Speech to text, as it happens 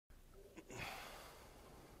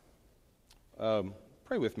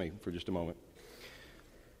Pray with me for just a moment.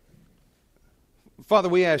 Father,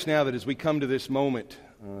 we ask now that as we come to this moment,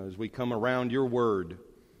 as we come around your word,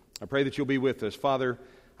 I pray that you'll be with us. Father,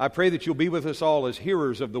 I pray that you'll be with us all as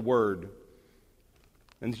hearers of the word,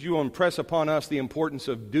 and that you will impress upon us the importance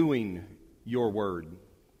of doing your word.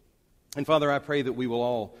 And Father, I pray that we will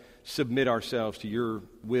all submit ourselves to your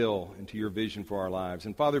will and to your vision for our lives.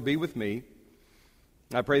 And Father, be with me.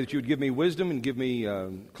 I pray that you would give me wisdom and give me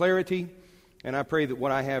clarity. And I pray that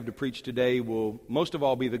what I have to preach today will most of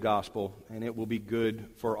all be the gospel, and it will be good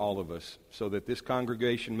for all of us, so that this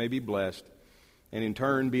congregation may be blessed and in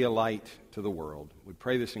turn be a light to the world. We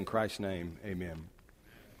pray this in Christ's name. Amen.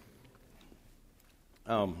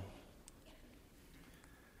 So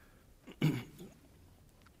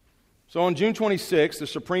on June 26th, the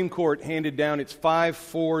Supreme Court handed down its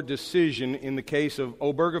 5-4 decision in the case of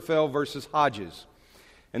Obergefell versus Hodges.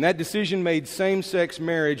 And that decision made same-sex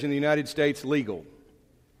marriage in the United States legal.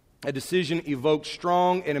 A decision evoked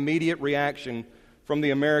strong and immediate reaction from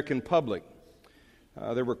the American public.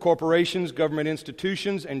 There were corporations, government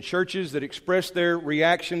institutions, and churches that expressed their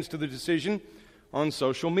reactions to the decision on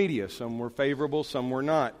social media. Some were favorable, some were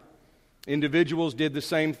not. Individuals did the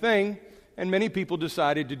same thing, and many people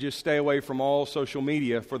decided to just stay away from all social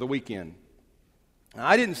media for the weekend. Now,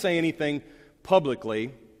 I didn't say anything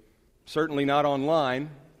publicly, certainly not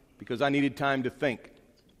online, because I needed time to think.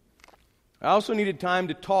 I also needed time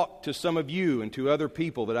to talk to some of you and to other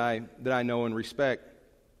people that I know and respect.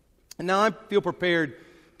 And now I feel prepared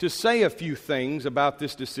to say a few things about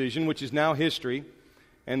this decision, which is now history,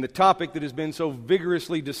 and the topic that has been so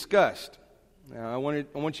vigorously discussed. Now, I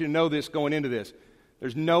want you to know this going into this.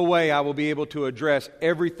 There's no way I will be able to address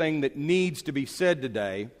everything that needs to be said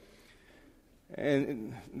today,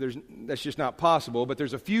 and that's just not possible, but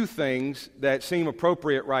there's a few things that seem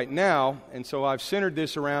appropriate right now, and so I've centered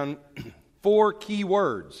this around 4 key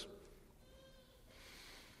words.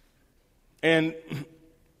 And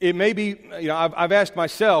it may be, I've asked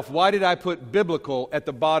myself, why did I put biblical at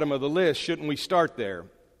the bottom of the list? Shouldn't we start there?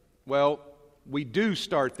 Well, we do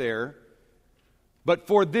start there, but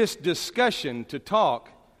for this discussion to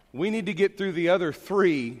talk, we need to get through the other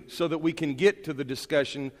 3 so that we can get to the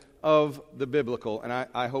discussion of the biblical, and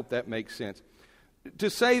I hope that makes sense.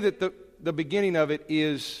 To say that the beginning of it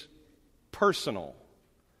is personal,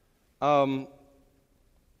 I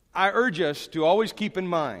urge us to always keep in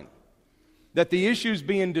mind that the issues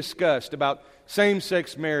being discussed about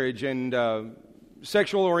same-sex marriage and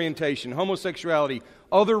sexual orientation, homosexuality,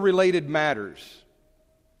 other related matters,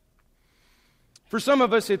 for some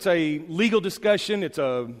of us it's a legal discussion, it's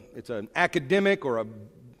an academic or a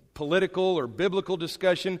political or biblical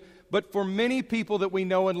discussion, but for many people that we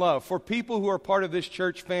know and love, for people who are part of this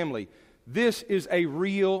church family, this is a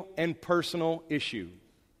real and personal issue.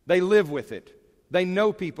 They live with it. They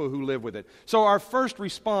know people who live with it. So our first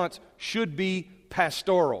response should be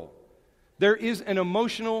pastoral. There is an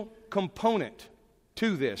emotional component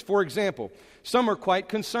to this. For example, some are quite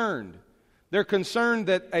concerned. They're concerned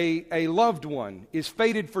that a loved one is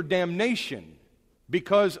fated for damnation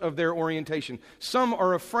because of their orientation. Some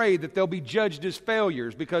are afraid that they'll be judged as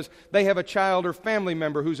failures because they have a child or family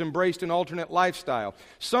member who's embraced an alternate lifestyle.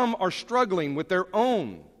 Some are struggling with their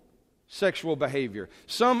own sexual behavior.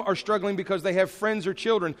 Some are struggling because they have friends or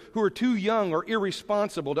children who are too young or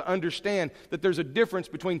irresponsible to understand that there's a difference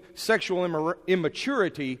between sexual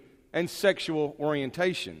immaturity and sexual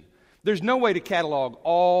orientation. There's no way to catalog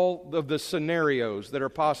all of the scenarios that are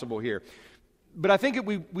possible here. But I think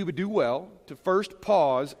we would do well to first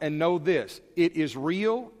pause and know this. It is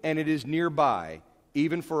real and it is nearby,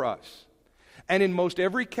 even for us. And in most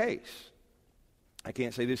every case, I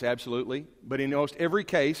can't say this absolutely, but in most every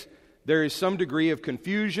case, there is some degree of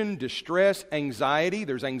confusion, distress, anxiety.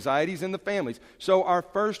 There's anxieties in the families. So our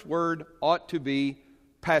first word ought to be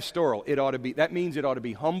pastoral. That means it ought to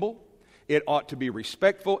be humble. It ought to be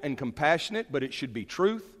respectful and compassionate, but it should be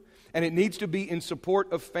truth. And it needs to be in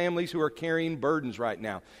support of families who are carrying burdens right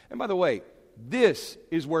now. And by the way, this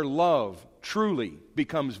is where love truly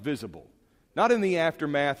becomes visible. Not in the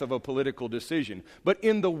aftermath of a political decision, but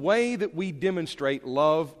in the way that we demonstrate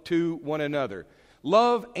love to one another.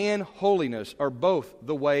 Love and holiness are both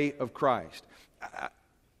the way of Christ.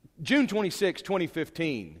 June 26,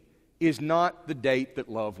 2015 is not the date that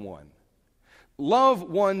love won. Love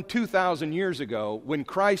won 2,000 years ago when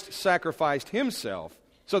Christ sacrificed himself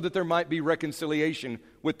so that there might be reconciliation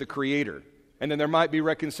with the Creator, and then there might be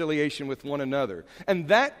reconciliation with one another. And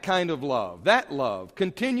that kind of love, that love,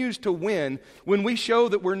 continues to win when we show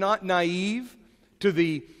that we're not naive to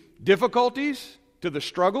the difficulties, to the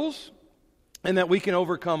struggles, And that we can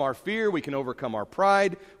overcome our fear, we can overcome our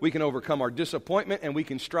pride, we can overcome our disappointment, and we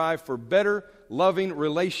can strive for better, loving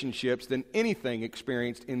relationships than anything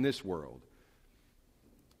experienced in this world.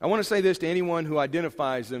 I want to say this to anyone who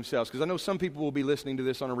identifies themselves, because I know some people will be listening to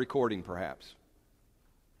this on a recording perhaps.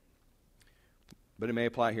 But it may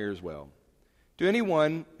apply here as well. To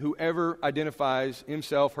anyone who ever identifies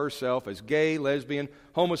himself, herself as gay, lesbian,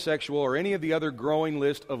 homosexual, or any of the other growing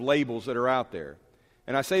list of labels that are out there.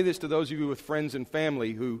 And I say this to those of you with friends and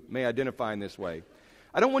family who may identify in this way.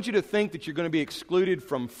 I don't want you to think that you're going to be excluded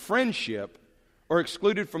from friendship or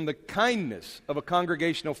excluded from the kindness of a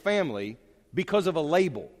congregational family because of a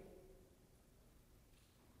label.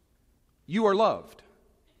 You are loved.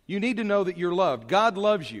 You need to know that you're loved. God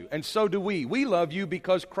loves you, and so do we. We love you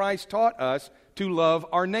because Christ taught us to love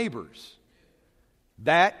our neighbors.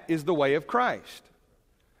 That is the way of Christ.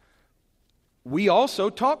 We also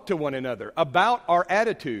talk to one another about our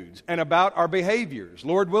attitudes and about our behaviors.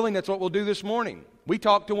 Lord willing, that's what we'll do this morning. We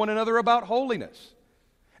talk to one another about holiness.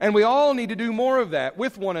 And we all need to do more of that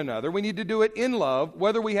with one another. We need to do it in love,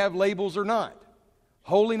 whether we have labels or not.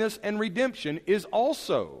 Holiness and redemption is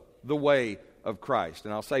also the way of Christ.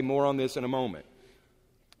 And I'll say more on this in a moment.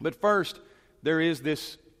 But first, there is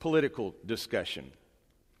this political discussion.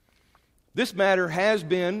 This matter has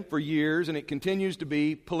been for years, and it continues to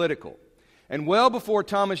be political. And well before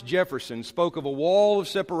Thomas Jefferson spoke of a wall of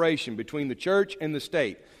separation between the church and the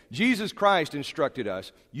state, Jesus Christ instructed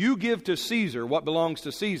us, you give to Caesar what belongs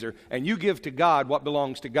to Caesar, and you give to God what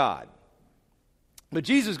belongs to God. But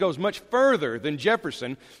Jesus goes much further than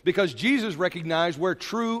Jefferson because Jesus recognized where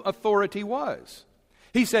true authority was.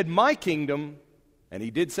 He said, my kingdom, and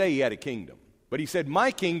he did say he had a kingdom, but he said,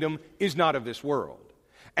 my kingdom is not of this world.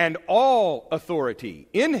 And all authority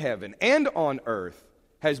in heaven and on earth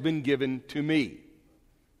has been given to me.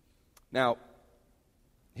 Now,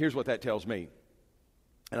 here's what that tells me.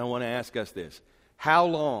 And I want to ask us this. How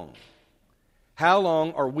long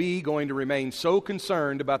are we going to remain so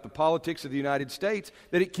concerned about the politics of the United States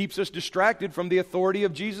that it keeps us distracted from the authority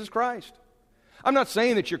of Jesus Christ? I'm not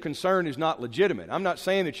saying that your concern is not legitimate. I'm not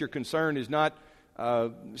saying that your concern is not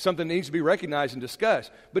something that needs to be recognized and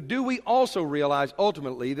discussed. But do we also realize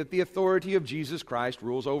ultimately that the authority of Jesus Christ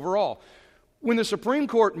rules over all? When the Supreme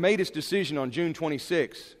Court made its decision on June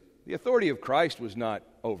 26, the authority of Christ was not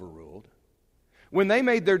overruled. When they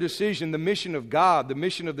made their decision, the mission of God, the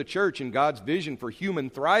mission of the church, and God's vision for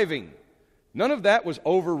human thriving, none of that was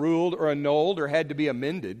overruled or annulled or had to be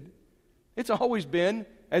amended. It's always been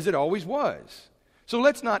as it always was. So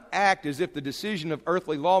let's not act as if the decision of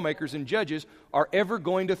earthly lawmakers and judges are ever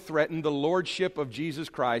going to threaten the lordship of Jesus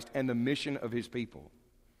Christ and the mission of His people.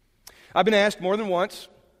 I've been asked more than once,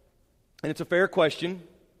 and it's a fair question,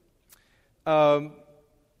 will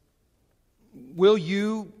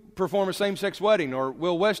you perform a same-sex wedding, or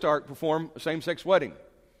will Westark perform a same-sex wedding?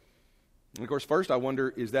 And of course, first I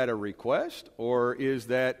wonder, is that a request, or is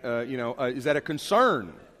that is that a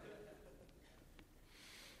concern?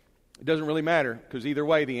 It doesn't really matter, because either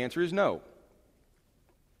way the answer is no.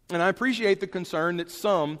 And I appreciate the concern that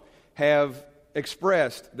some have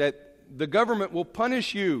expressed that the government will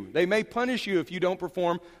punish you. They may punish you if you don't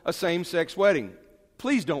perform a same-sex wedding.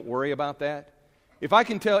 Please don't worry about that. If I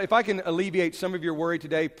can alleviate some of your worry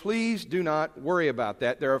today, please do not worry about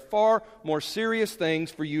that. There are far more serious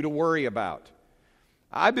things for you to worry about.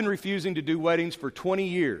 I've been refusing to do weddings for 20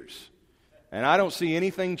 years, and I don't see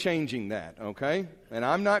anything changing that, okay? And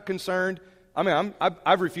I'm not concerned.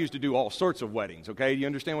 I've refused to do all sorts of weddings, okay? Do you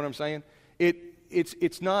understand what I'm saying?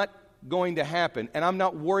 It's not going to happen, and I'm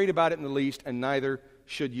not worried about it in the least, and neither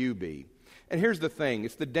should you be. And here's the thing.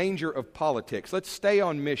 It's the danger of politics. Let's stay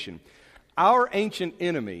on mission. Our ancient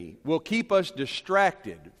enemy will keep us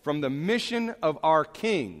distracted from the mission of our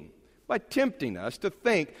King by tempting us to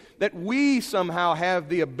think that we somehow have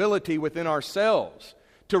the ability within ourselves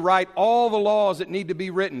to write all the laws that need to be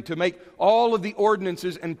written, to make all of the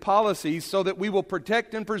ordinances and policies so that we will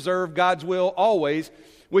protect and preserve God's will always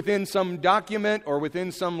within some document or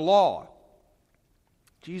within some law.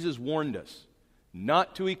 Jesus warned us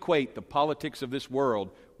not to equate the politics of this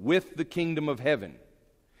world with the kingdom of heaven.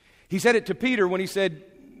 He said it to Peter when he said,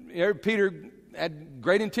 Peter had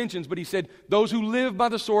great intentions, but he said, those who live by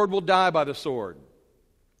the sword will die by the sword.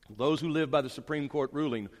 Those who live by the Supreme Court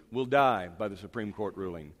ruling will die by the Supreme Court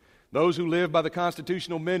ruling. Those who live by the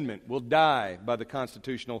constitutional amendment will die by the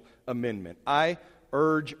constitutional amendment. I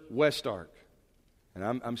urge Westark,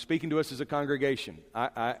 and I'm speaking to us as a congregation,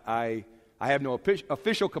 I I have no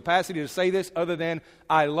official capacity to say this other than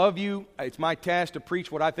I love you. It's my task to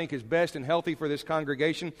preach what I think is best and healthy for this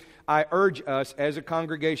congregation. I urge us as a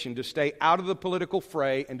congregation to stay out of the political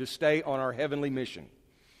fray and to stay on our heavenly mission.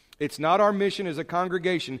 It's not our mission as a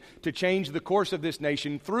congregation to change the course of this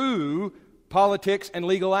nation through politics and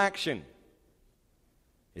legal action.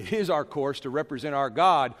 It is our course to represent our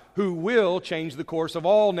God, who will change the course of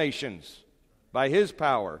all nations by His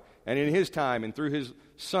power and in His time and through His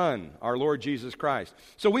Son, our Lord Jesus Christ.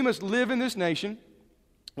 So we must live in this nation.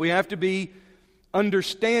 We have to be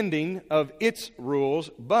understanding of its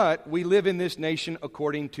rules, but we live in this nation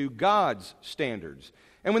according to God's standards.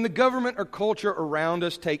 And when the government or culture around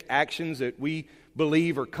us take actions that we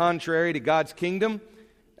believe are contrary to God's kingdom,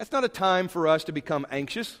 that's not a time for us to become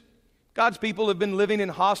anxious. God's people have been living in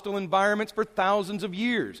hostile environments for thousands of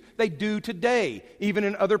years. They do today, even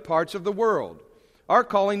in other parts of the world. Our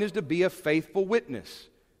calling is to be a faithful witness.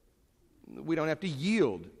 We don't have to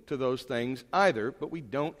yield to those things either, but we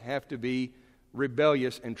don't have to be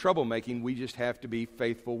rebellious and troublemaking. We just have to be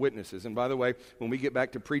faithful witnesses. And by the way, when we get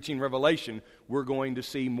back to preaching Revelation, we're going to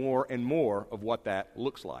see more and more of what that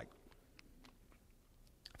looks like.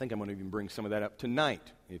 I think I'm going to even bring some of that up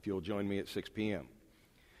tonight, if you'll join me at 6 p.m.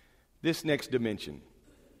 This next dimension,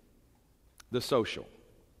 the social.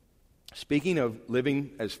 Speaking of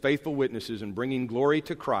living as faithful witnesses and bringing glory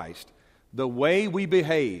to Christ, the way we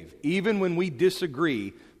behave, even when we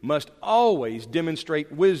disagree, must always demonstrate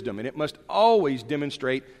wisdom, and it must always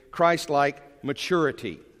demonstrate Christ-like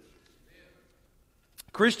maturity.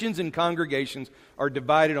 Christians and congregations are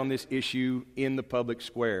divided on this issue in the public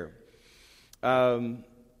square.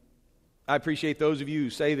 I appreciate those of you who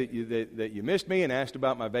say that you missed me and asked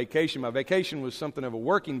about my vacation. My vacation was something of a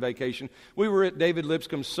working vacation. We were at David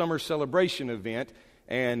Lipscomb's summer celebration event,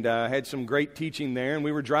 and had some great teaching there, and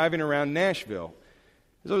we were driving around Nashville.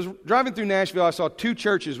 As I was driving through Nashville, I saw two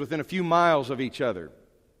churches within a few miles of each other.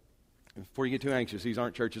 Before you get too anxious, these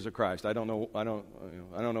aren't churches of Christ. I don't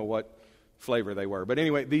know what flavor they were. But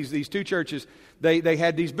anyway, these two churches, they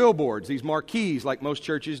had these billboards, these marquees like most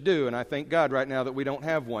churches do, and I thank God right now that we don't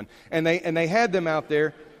have one. And they had them out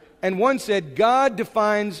there, and one said, God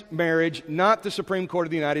defines marriage, not the Supreme Court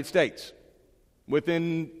of the United States.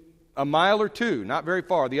 Within a mile or two, not very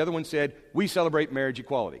far, the other one said, we celebrate marriage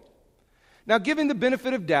equality. Now, giving the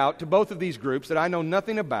benefit of doubt to both of these groups that I know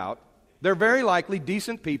nothing about, they're very likely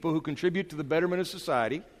decent people who contribute to the betterment of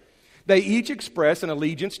society. They each express an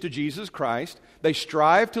allegiance to Jesus Christ. They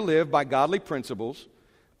strive to live by godly principles.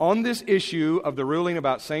 On this issue of the ruling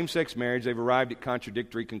about same-sex marriage, they've arrived at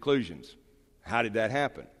contradictory conclusions. How did that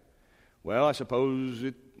happen? Well, I suppose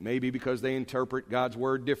it may be because they interpret God's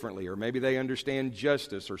Word differently, or maybe they understand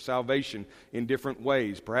justice or salvation in different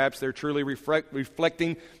ways. Perhaps they're truly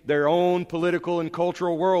reflecting their own political and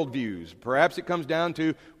cultural worldviews. Perhaps it comes down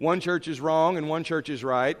to one church is wrong and one church is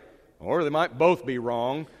right, or they might both be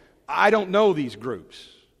wrong. I don't know these groups,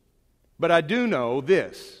 but I do know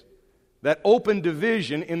this, that open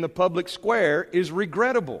division in the public square is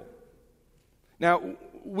regrettable. Now,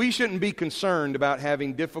 we shouldn't be concerned about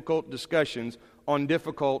having difficult discussions on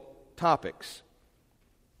difficult topics.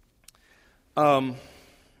 Having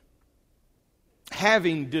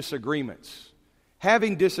disagreements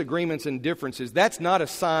and differences, that's not a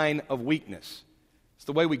sign of weakness. It's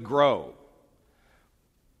the way we grow.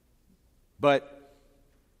 But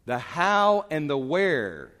the how and the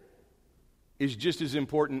where is just as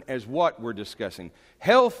important as what we're discussing.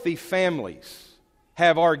 Healthy families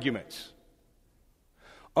have arguments.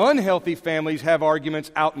 Unhealthy families have arguments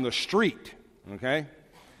out in the street, okay?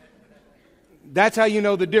 That's how you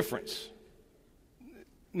know the difference.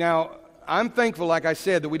 Now, I'm thankful, like I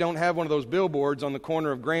said, that we don't have one of those billboards on the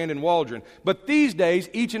corner of Grand and Waldron. But these days,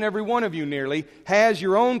 each and every one of you nearly has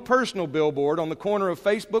your own personal billboard on the corner of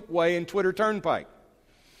Facebook Way and Twitter Turnpike.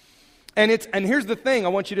 And here's the thing I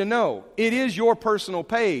want you to know. It is your personal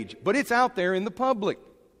page, but it's out there in the public.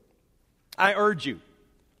 I urge you,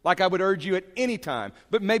 like I would urge you at any time,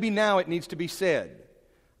 but maybe now it needs to be said.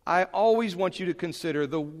 I always want you to consider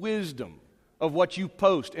the wisdom of what you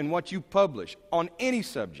post and what you publish on any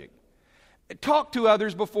subject. Talk to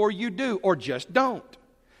others before you do, or just don't.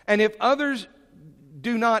 And if others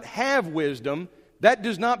do not have wisdom, that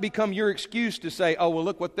does not become your excuse to say, oh, well,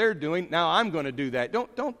 look what they're doing, now I'm going to do that.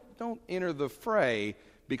 Don't enter the fray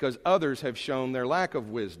because others have shown their lack of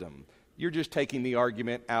wisdom. You're just taking the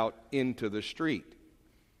argument out into the street.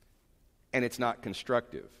 And it's not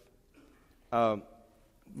constructive. By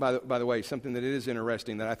the way, something that is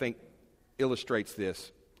interesting that I think illustrates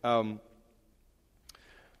this.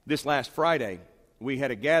 This last Friday, we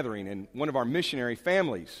had a gathering, and one of our missionary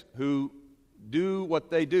families who do what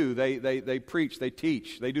they do. They preach, they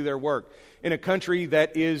teach, they do their work in a country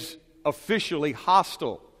that is officially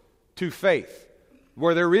hostile to faith,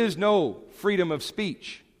 where there is no freedom of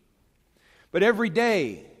speech. But every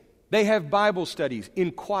day, they have Bible studies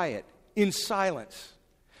in quiet, in silence.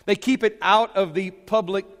 They keep it out of the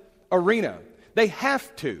public arena. They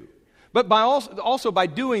have to. But also by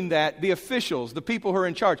doing that, the officials, the people who are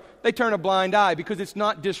in charge, they turn a blind eye because it's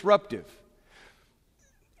not disruptive.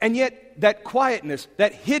 And yet, that quietness,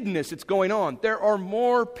 that hiddenness that's going on, there are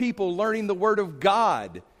more people learning the Word of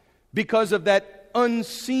God because of that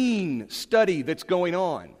unseen study that's going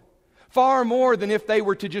on. Far more than if they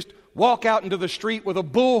were to just walk out into the street with a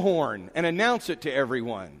bullhorn and announce it to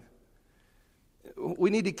everyone. We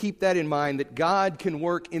need to keep that in mind, that God can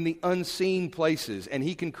work in the unseen places, and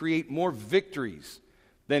He can create more victories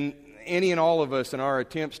than any and all of us in our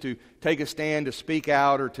attempts to take a stand, to speak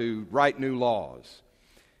out, or to write new laws.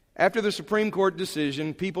 After the Supreme Court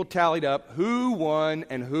decision, people tallied up who won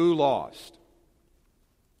and who lost.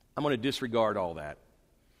 I'm going to disregard all that.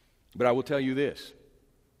 But I will tell you this.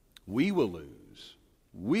 We will lose.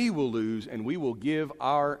 We will lose, and we will give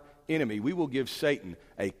our enemy, we will give Satan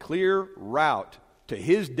a clear route to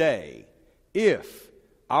his day if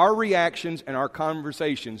our reactions and our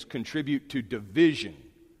conversations contribute to division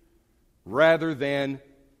rather than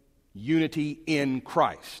unity in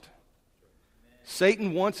Christ.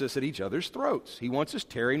 Satan wants us at each other's throats. He wants us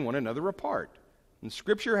tearing one another apart. And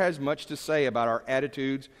Scripture has much to say about our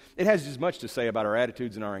attitudes. It has as much to say about our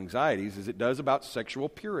attitudes and our anxieties as it does about sexual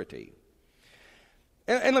purity.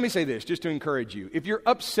 And let me say this, just to encourage you. If you're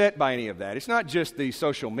upset by any of that, it's not just the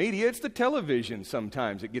social media, it's the television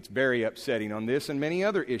sometimes. It gets very upsetting on this and many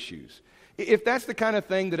other issues. If that's the kind of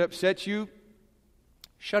thing that upsets you,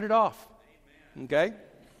 shut it off. Okay?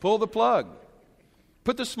 Pull the plug.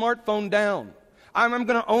 Put the smartphone down. I'm going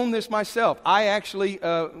to own this myself. I actually,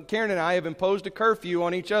 Karen and I have imposed a curfew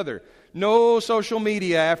on each other. No social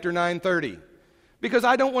media after 9:30. Because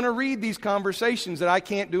I don't want to read these conversations that I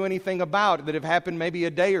can't do anything about that have happened maybe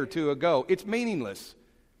a day or two ago. It's meaningless,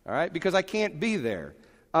 all right, because I can't be there.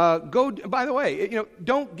 By the way,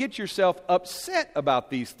 don't get yourself upset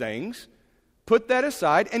about these things. Put that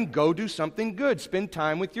aside and go do something good. Spend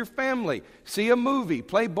time with your family. See a movie.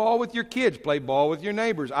 Play ball with your kids. Play ball with your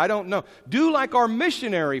neighbors. I don't know. Do like our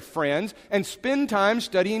missionary friends and spend time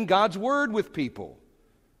studying God's Word with people.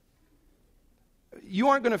 You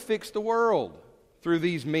aren't going to fix the world through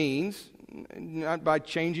these means, not by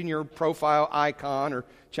changing your profile icon or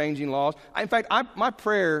changing laws. In fact, my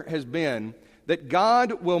prayer has been that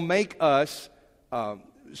God will make us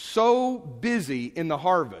so busy in the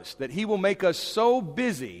harvest, that He will make us so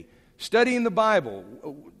busy studying the Bible,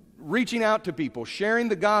 reaching out to people, sharing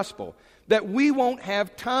the gospel, that we won't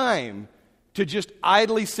have time to just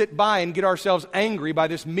idly sit by and get ourselves angry by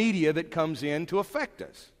this media that comes in to affect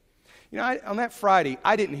us. On that Friday,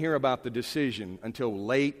 I didn't hear about the decision until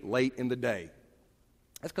late in the day.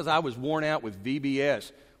 That's because I was worn out with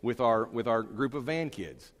VBS with our group of van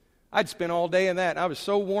kids. I'd spent all day in that, and I was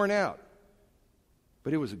so worn out.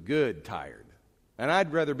 But it was a good tired. And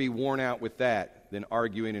I'd rather be worn out with that than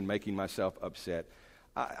arguing and making myself upset.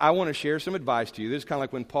 I want to share some advice to you. This is kind of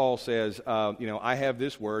like when Paul says, I have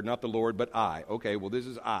this word, not the Lord, but I. Okay, well, this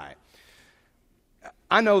is I.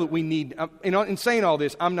 I know that we need, in saying all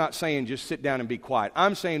this, I'm not saying just sit down and be quiet.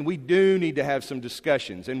 I'm saying we do need to have some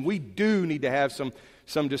discussions, and we do need to have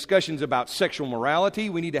some discussions about sexual morality.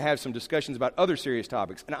 We need to have some discussions about other serious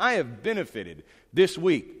topics. And I have benefited this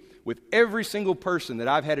week with every single person that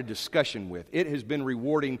I've had a discussion with. It has been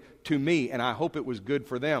rewarding to me, and I hope it was good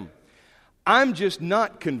for them. I'm just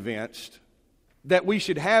not convinced that we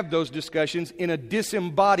should have those discussions in a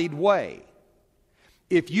disembodied way.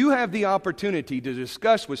 If you have the opportunity to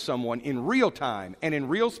discuss with someone in real time and in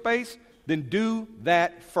real space, then do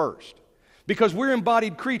that first. Because we're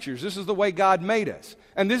embodied creatures. This is the way God made us.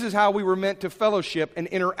 And this is how we were meant to fellowship and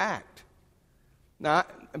interact. Now,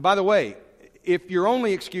 by the way, if your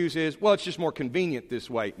only excuse is, well, it's just more convenient this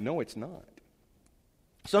way. No, it's not.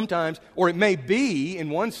 Sometimes, or it may be in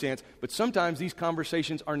one sense, but sometimes these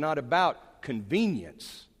conversations are not about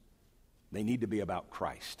convenience. They need to be about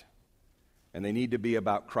Christ. And they need to be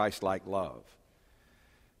about Christ-like love.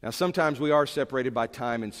 Now, sometimes we are separated by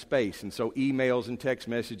time and space, and so emails and text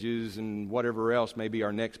messages and whatever else may be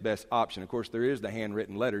our next best option. Of course, there is the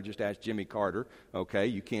handwritten letter. Just ask Jimmy Carter. Okay,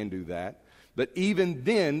 you can do that. But even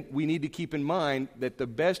then, we need to keep in mind that the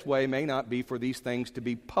best way may not be for these things to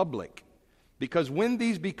be public. Because when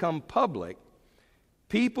these become public,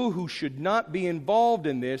 people who should not be involved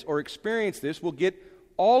in this or experience this will get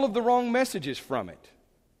all of the wrong messages from it.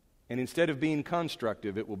 And instead of being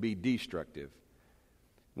constructive, it will be destructive.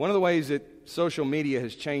 One of the ways that social media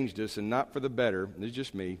has changed us, and not for the better, this is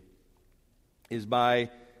just me, is by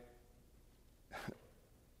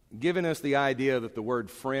giving us the idea that the word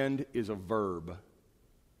friend is a verb.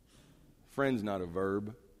 Friend's not a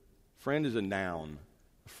verb. Friend is a noun.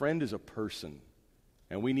 A friend is a person.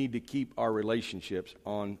 And we need to keep our relationships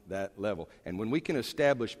on that level. And when we can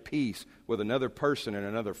establish peace with another person and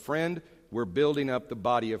another friend, we're building up the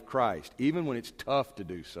body of Christ, even when it's tough to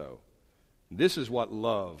do so. This is what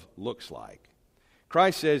love looks like.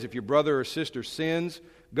 Christ says if your brother or sister sins,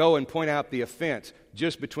 go and point out the offense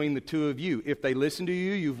just between the two of you. If they listen to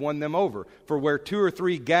you, you've won them over. For where 2 or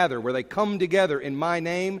 3 gather, where they come together in my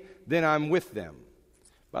name, then I'm with them.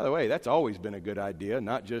 By the way, that's always been a good idea,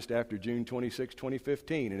 not just after June 26,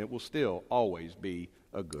 2015, and it will still always be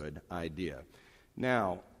a good idea.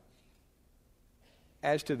 Now,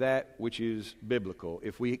 as to that which is biblical,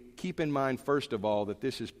 if we keep in mind, first of all, that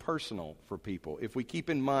this is personal for people, if we keep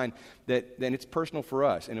in mind that then it's personal for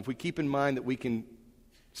us, and if we keep in mind that we can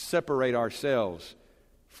separate ourselves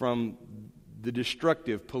from the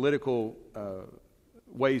destructive political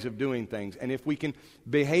ways of doing things, and if we can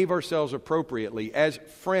behave ourselves appropriately as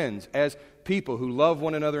friends, as people who love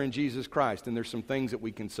one another in Jesus Christ, then there's some things that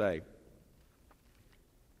we can say.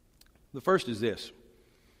 The first is this.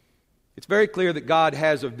 It's very clear that God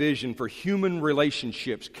has a vision for human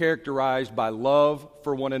relationships characterized by love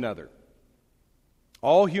for one another.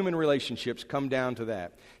 All human relationships come down to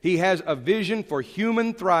that. He has a vision for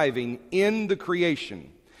human thriving in the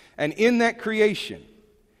creation. And in that creation,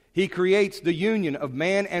 He creates the union of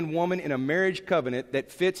man and woman in a marriage covenant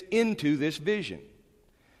that fits into this vision.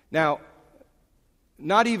 Now,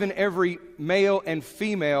 not even every male and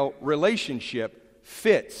female relationship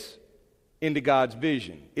fits into God's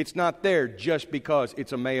vision. It's not there just because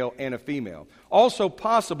it's a male and a female. Also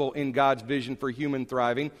possible in God's vision for human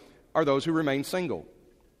thriving are those who remain single.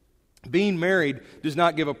 Being married does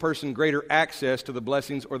not give a person greater access to the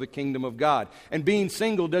blessings or the kingdom of God. And being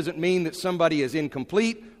single doesn't mean that somebody is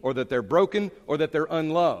incomplete or that they're broken or that they're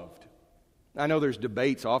unloved. I know there's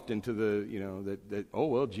debates often to the, that oh,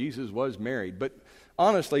 well, Jesus was married. But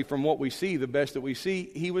honestly, from what we see, the best that we see,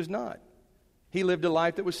 He was not. He lived a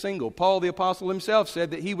life that was single. Paul the Apostle himself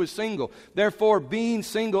said that he was single. Therefore, being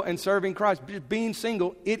single and serving Christ, being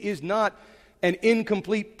single, it is not an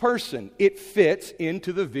incomplete person. It fits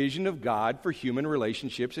into the vision of God for human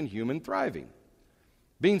relationships and human thriving.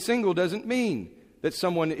 Being single doesn't mean that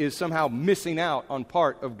someone is somehow missing out on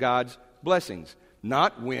part of God's blessings.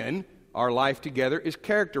 Not when our life together is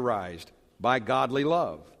characterized by godly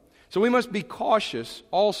love. So we must be cautious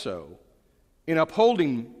also in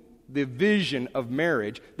upholding the vision of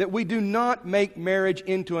marriage, that we do not make marriage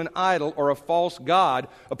into an idol or a false god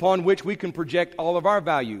upon which we can project all of our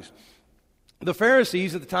values. The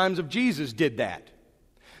Pharisees at the times of Jesus did that.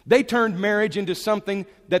 They turned marriage into something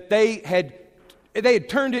that they had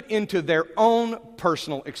turned it into their own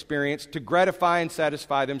personal experience to gratify and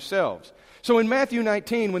satisfy themselves. So in Matthew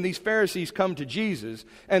 19, when these Pharisees come to Jesus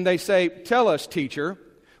and they say, "Tell us, teacher,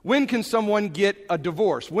 when can someone get a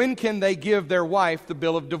divorce? When can they give their wife the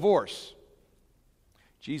bill of divorce?"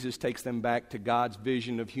 Jesus takes them back to God's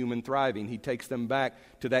vision of human thriving. He takes them back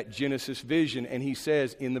to that Genesis vision, and He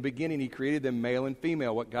says, in the beginning, He created them male and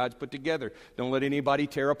female, what God's put together. Don't let anybody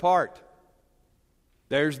tear apart.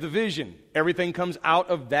 There's the vision. Everything comes out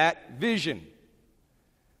of that vision.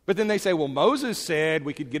 But then they say, well, Moses said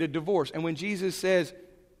we could get a divorce. And when Jesus says,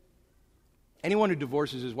 anyone who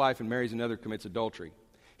divorces his wife and marries another commits adultery,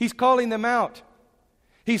 He's calling them out.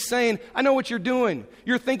 He's saying, I know what you're doing.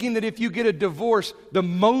 You're thinking that if you get a divorce the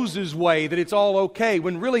Moses way, that it's all okay,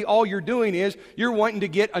 when really all you're doing is you're wanting to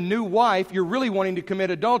get a new wife. You're really wanting to commit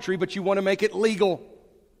adultery, but you want to make it legal.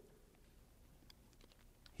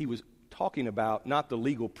 He was talking about not the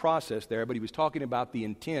legal process there, but He was talking about the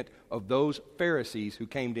intent of those Pharisees who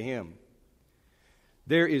came to Him.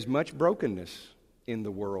 There is much brokenness in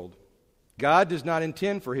the world. God does not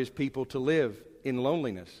intend for His people to live in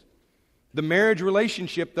loneliness. The marriage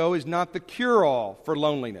relationship, though, is not the cure-all for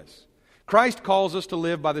loneliness. Christ calls us to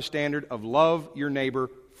live by the standard of love your neighbor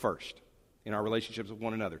first in our relationships with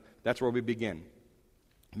one another. That's where we begin.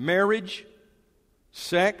 Marriage,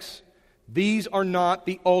 sex, these are not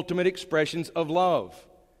the ultimate expressions of love.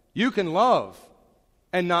 You can love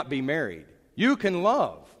and not be married. You can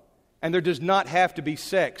love, and there does not have to be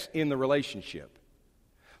sex in the relationship.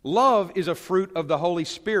 Love is a fruit of the Holy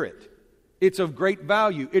Spirit. It's of great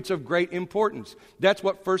value. It's of great importance. That's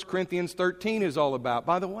what 1 Corinthians 13 is all about.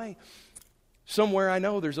 By the way, somewhere I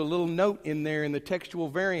know there's a little note in there in the textual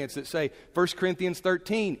variants that say 1 Corinthians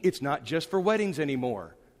 13, it's not just for weddings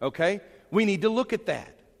anymore. okay? We need to look at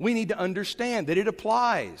that. We need to understand that it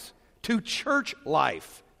applies to church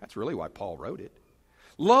life. That's really why Paul wrote it.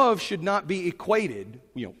 Love should not be equated,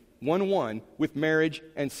 one-on-one, with marriage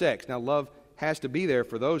and sex. Now, love has to be there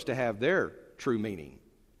for those to have their true meaning.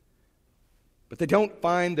 But they don't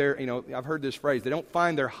find their, I've heard this phrase, they don't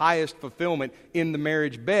find their highest fulfillment in the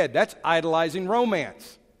marriage bed. That's idolizing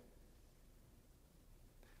romance.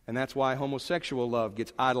 And that's why homosexual love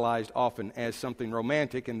gets idolized often as something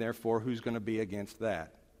romantic, and therefore, who's going to be against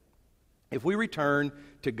that? If we return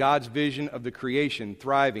to God's vision of the creation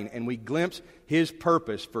thriving and we glimpse His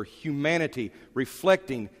purpose for humanity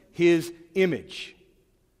reflecting His image,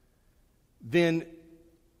 then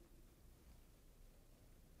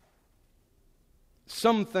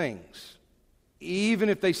some things, even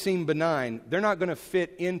if they seem benign, they're not going to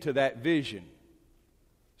fit into that vision.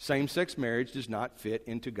 Same-sex marriage does not fit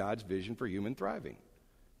into God's vision for human thriving.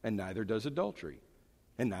 And neither does adultery.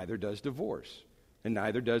 And neither does divorce. And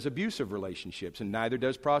neither does abusive relationships. And neither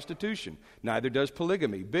does prostitution. Neither does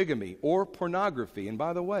polygamy, bigamy, or pornography. And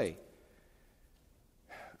by the way,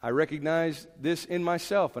 I recognize this in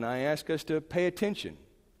myself, and I ask us to pay attention.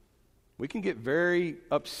 We can get very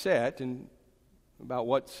upset about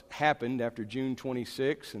what's happened after June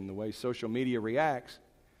 26 and the way social media reacts.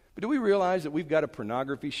 But do we realize that we've got a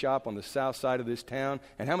pornography shop on the south side of this town?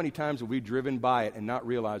 And how many times have we driven by it and not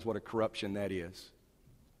realized what a corruption that is?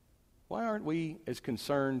 Why aren't we as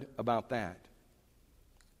concerned about that?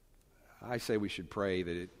 I say we should pray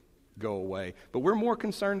that it go away. But we're more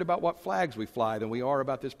concerned about what flags we fly than we are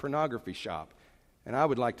about this pornography shop. And I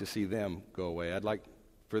would like to see them go away. I'd like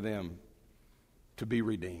for them to be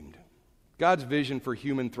redeemed. God's vision for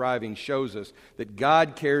human thriving shows us that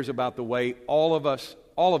God cares about the way all of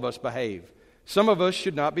us behave. Some of us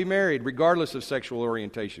should not be married, regardless of sexual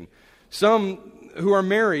orientation. Some who are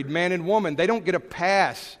married, man and woman, they don't get a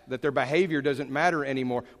pass that their behavior doesn't matter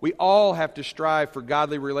anymore. We all have to strive for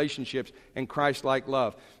godly relationships and Christ-like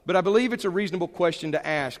love. But I believe it's a reasonable question to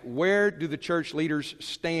ask, where do the church leaders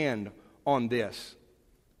stand on this?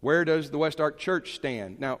 Where does the West Ark Church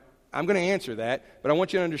stand? Now, I'm going to answer that, but I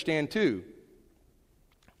want you to understand too,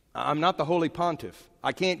 I'm not the Holy Pontiff.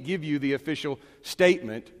 I can't give you the official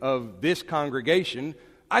statement of this congregation.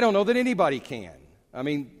 I don't know that anybody can. I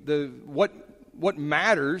mean, what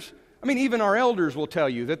matters, even our elders will tell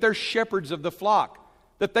you that they're shepherds of the flock,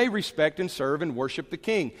 that they respect and serve and worship the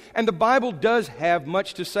King. And the Bible does have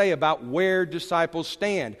much to say about where disciples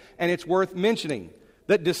stand. And it's worth mentioning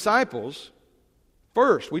that disciples,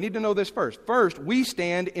 first, we need to know this first. First, we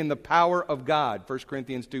stand in the power of God, 1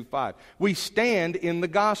 Corinthians 2:5. We stand in the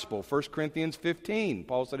gospel, 1 Corinthians 15.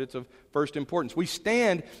 Paul said it's of first importance. We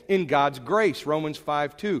stand in God's grace, Romans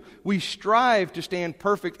 5:2. We strive to stand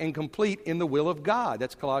perfect and complete in the will of God,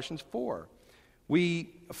 that's Colossians 4.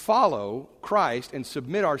 We follow Christ and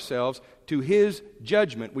submit ourselves to His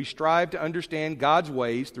judgment. We strive to understand God's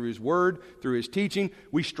ways through His Word, through His teaching.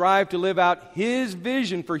 We strive to live out His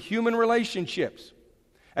vision for human relationships,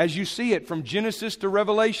 as you see it from Genesis to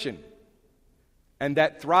Revelation, and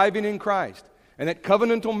that thriving in Christ, and that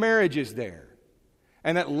covenantal marriage is there,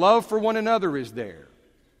 and that love for one another is there.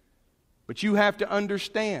 But you have to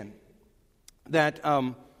understand that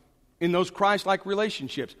in those Christ-like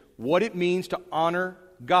relationships, what it means to honor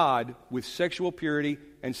God with sexual purity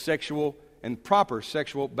and proper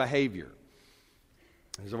sexual behavior.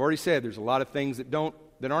 As I've already said, there's a lot of things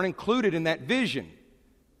that aren't included in that vision.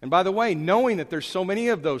 And by the way, knowing that there's so many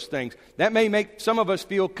of those things, that may make some of us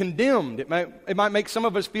feel condemned. It might make some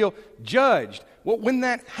of us feel judged. Well, when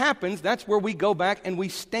that happens, that's where we go back and we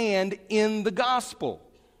stand in the gospel,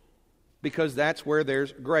 because that's where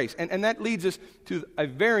there's grace. And that leads us to a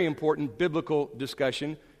very important biblical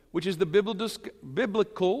discussion, which is the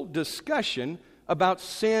biblical discussion about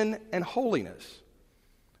sin and holiness.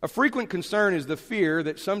 A frequent concern is the fear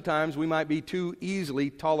that sometimes we might be too easily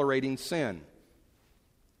tolerating sin.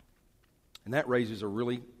 And that raises a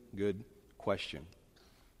really good question.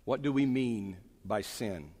 What do we mean by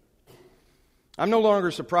sin? I'm no longer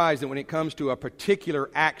surprised that when it comes to a particular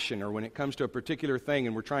action or when it comes to a particular thing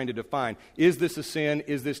and we're trying to define, is this a sin,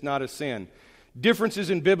 is this not a sin? Differences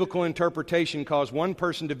in biblical interpretation cause one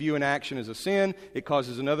person to view an action as a sin. It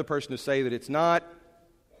causes another person to say that it's not.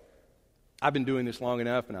 I've been doing this long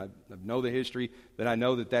enough, and I know the history, that I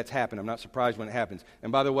know that that's happened. I'm not surprised when it happens.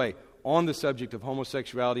 And by the way, on the subject of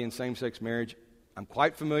homosexuality and same-sex marriage, I'm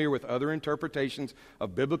quite familiar with other interpretations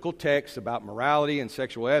of biblical texts about morality and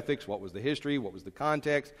sexual ethics. What was the history? What was the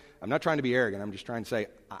context? I'm not trying to be arrogant. I'm just trying to say,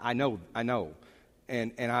 I know.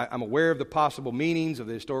 And I'm aware of the possible meanings of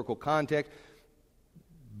the historical context.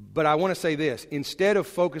 But I want to say this, instead of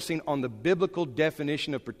focusing on the biblical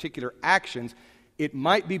definition of particular actions, it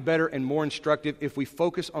might be better and more instructive if we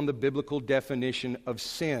focus on the biblical definition of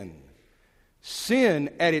sin.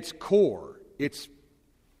 Sin at its core, its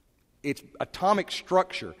atomic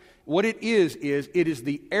structure, what it is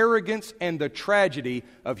the arrogance and the tragedy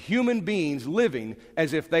of human beings living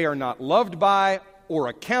as if they are not loved by or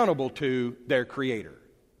accountable to their Creator.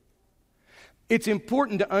 It's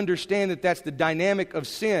important to understand that that's the dynamic of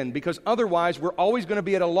sin, because otherwise we're always going to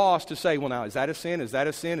be at a loss to say, well, now, is that a sin? Is that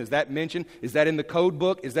a sin? Is that mentioned? Is that in the code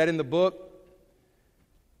book? Is that in the book?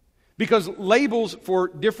 Because labels for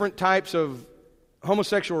different types of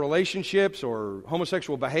homosexual relationships or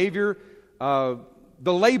homosexual behavior,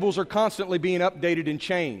 the labels are constantly being updated and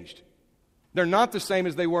changed. They're not the same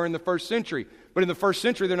as they were in the first century, but in the first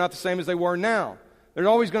century they're not the same as they were now. There's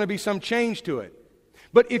always going to be some change to it.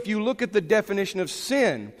 But if you look at the definition of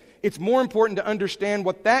sin, it's more important to understand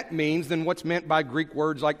what that means than what's meant by Greek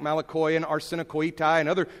words like malakoi and arsenokoitai and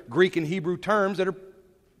other Greek and Hebrew terms that are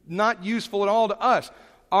not useful at all to us.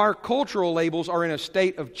 Our cultural labels are in a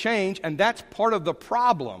state of change, and that's part of the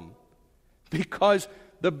problem, because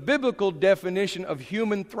the biblical definition of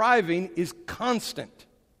human thriving is constant.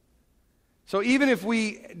 So even if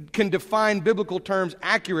we can define biblical terms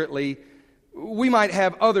accurately, we might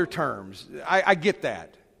have other terms. I get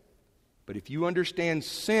that. But if you understand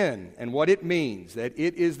sin and what it means, that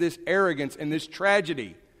it is this arrogance and this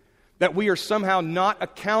tragedy, that we are somehow not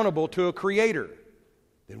accountable to a Creator,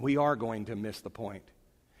 then we are going to miss the point.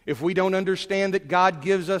 If we don't understand that God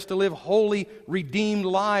gives us to live holy, redeemed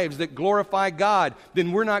lives that glorify God,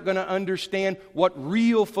 then we're not going to understand what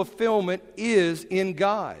real fulfillment is in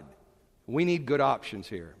God. We need good options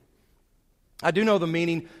here. I do know the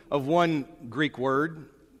meaning of one Greek word.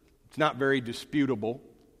 It's not very disputable.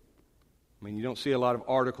 I mean, you don't see a lot of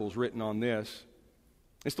articles written on this.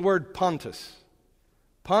 It's the word pontus.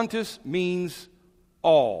 Pontus means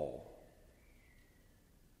all.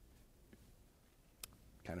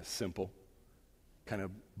 Kind of simple, kind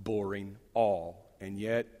of boring, all. And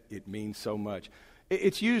yet, it means so much.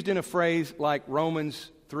 It's used in a phrase like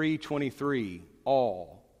Romans 3:23,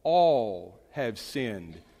 all. All have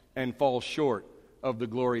sinned and fall short of the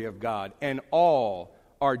glory of God, and all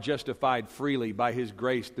are justified freely by His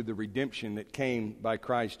grace through the redemption that came by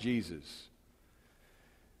Christ Jesus.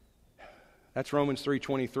 That's Romans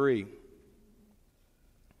 3:23.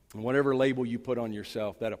 And whatever label you put on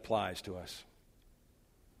yourself, that applies to us.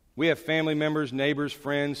 We have family members, neighbors,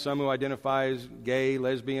 friends, some who identify as gay,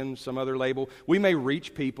 lesbian, some other label. We may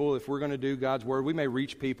reach people, if we're going to do God's Word, we may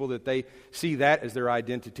reach people that they see that as their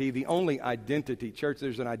identity. The only identity, church,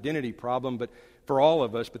 there's an identity problem, but for all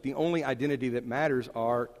of us, but the only identity that matters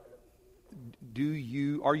are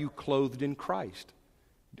you clothed in Christ?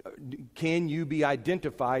 Can you be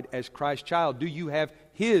identified as Christ's child? Do you have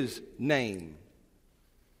His name?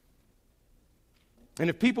 And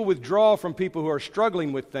if people withdraw from people who are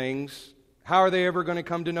struggling with things, how are they ever going to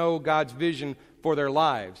come to know God's vision for their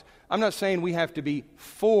lives? I'm not saying we have to be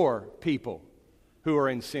for people who are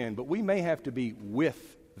in sin, but we may have to be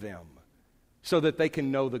with them so that they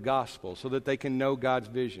can know the gospel, so that they can know God's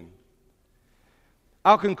vision.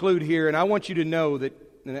 I'll conclude here, and I want you to know that,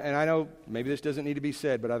 and I know maybe this doesn't need to be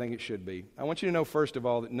said, but I think it should be. I want you to know, first of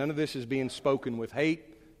all, that none of this is being spoken with hate.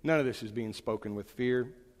 None of this is being spoken with fear.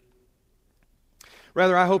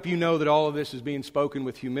 Rather, I hope you know that all of this is being spoken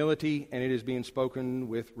with humility, and it is being spoken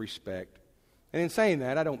with respect. And in saying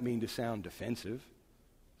that, I don't mean to sound defensive.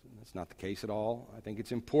 That's not the case at all. I think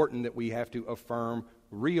it's important that we have to affirm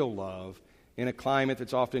real love in a climate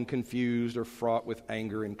that's often confused or fraught with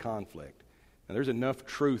anger and conflict. Now, there's enough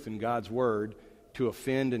truth in God's Word to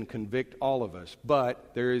offend and convict all of us,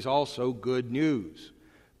 but there is also good news.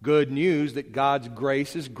 Good news that God's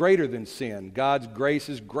grace is greater than sin. God's grace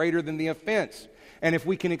is greater than the offense. And if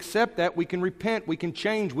we can accept that, we can repent, we can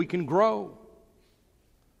change, we can grow.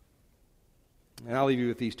 And I'll leave you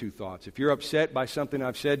with these two thoughts. If you're upset by something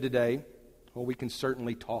I've said today, well, we can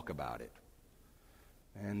certainly talk about it.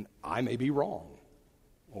 And I may be wrong.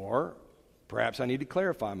 Or perhaps I need to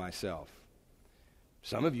clarify myself.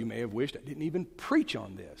 Some of you may have wished I didn't even preach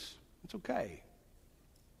on this. It's okay.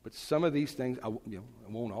 But some of these things, I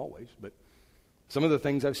won't always, but some of the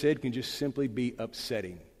things I've said can just simply be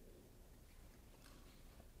upsetting.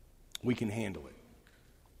 We can handle it.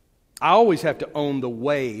 I always have to own the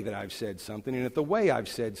way that I've said something, and if the way I've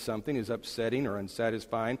said something is upsetting or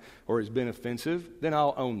unsatisfying or has been offensive, then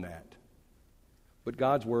I'll own that. But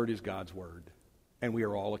God's Word is God's Word, and we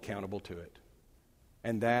are all accountable to it.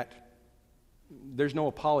 And that, there's no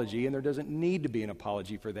apology, and there doesn't need to be an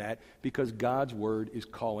apology for that, because God's Word is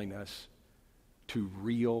calling us to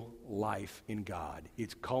real life in God.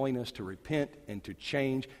 It's calling us to repent and to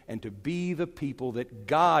change and to be the people that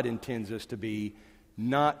God intends us to be,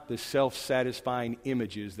 not the self-satisfying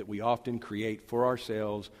images that we often create for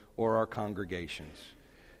ourselves or our congregations.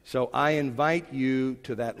 So I invite you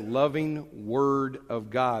to that loving Word of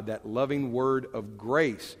God, that loving Word of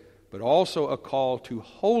grace, but also a call to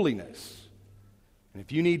holiness. And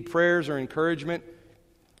if you need prayers or encouragement,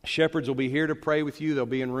 shepherds will be here to pray with you. They'll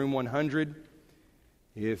be in room 100.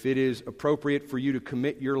 If it is appropriate for you to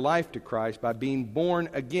commit your life to Christ by being born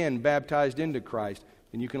again, baptized into Christ,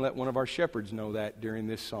 then you can let one of our shepherds know that during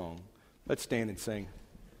this song. Let's stand and sing.